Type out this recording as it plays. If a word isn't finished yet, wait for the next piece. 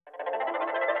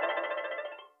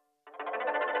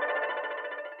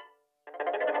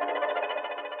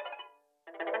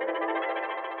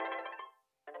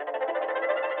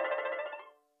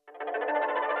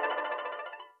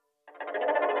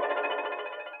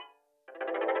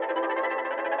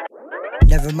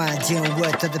Never mind dealing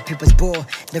with other people's bull.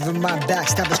 Never mind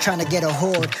backstabbers trying to get a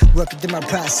hold. Working through my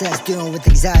process, dealing with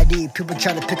anxiety. People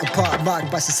try to pick apart,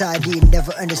 marked by society.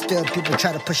 Never understood, people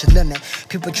try to push a limit.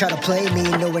 People try to play me,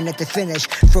 knowing that they finish.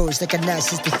 Froze like a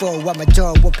 964 while my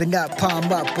door open up,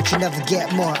 palm up, but you never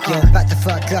get more. Back the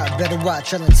fuck up, better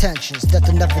watch all intentions.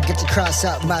 Nothing never get to cross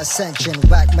out my ascension.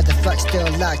 Whack motherfuck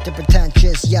still like the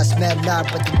pretentious. Yes man, nah,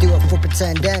 but they do it for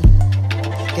pretending.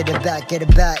 Get it back, get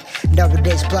it back.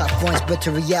 Nowadays platforms but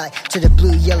to react to the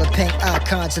blue, yellow, pink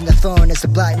icons on the phone. As a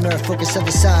black mirror focus on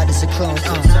the side as a clone.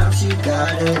 Sometimes you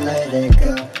gotta let it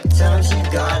go. Times you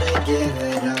gotta give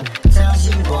it up. Times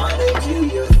you wanna do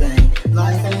your thing.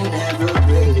 Life ain't ever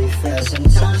really fair.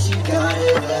 Sometimes you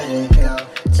gotta let it go.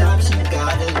 Times you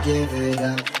gotta give it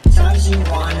up. Times you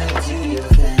wanna do your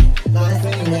thing. Life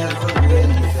ain't ever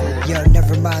really fair. Yo,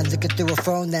 never mind looking through a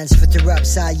phone lens. Filter up,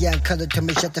 cyan color to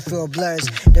me shut the field blurs.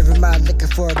 Never mind looking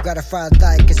for a gratified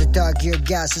light, cause a dog-eared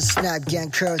gas and snap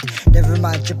getting curved. Never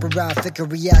mind jump around, figure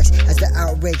reacts as the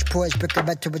outrage pours, breaking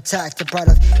back to attack. The part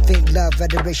of fake love,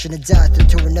 adoration, and death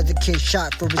until another kid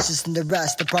shot for resisting the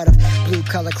rest. The part of blue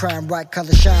collar crime, white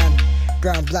collar shine.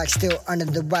 Brown, black, still under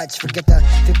the whites. Forget the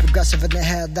fake progressive in the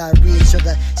headline reads, or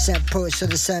the sent posts, or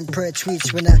the sent prayer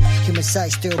tweets. When the human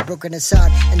sight still broken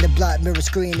inside, and the black mirror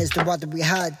screen is the wall that we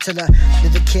hide. Till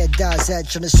another kid dies,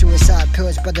 edge on the suicide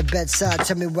pills by the bedside.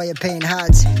 Tell me why your pain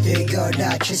hides. There you go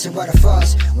now, chasing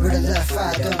waterfalls. Where the left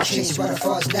eye, don't chase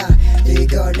waterfalls now. There you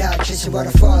go now, chasing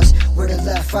waterfalls. Where the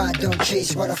left eye, don't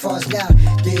chase waterfalls now.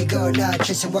 There you go now,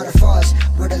 chasing waterfalls.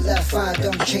 Where the left eye,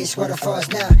 don't chase waterfalls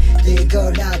now. There you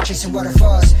go now, chasing waterfalls.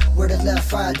 Where the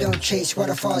left eye, don't chase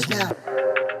waterfalls now.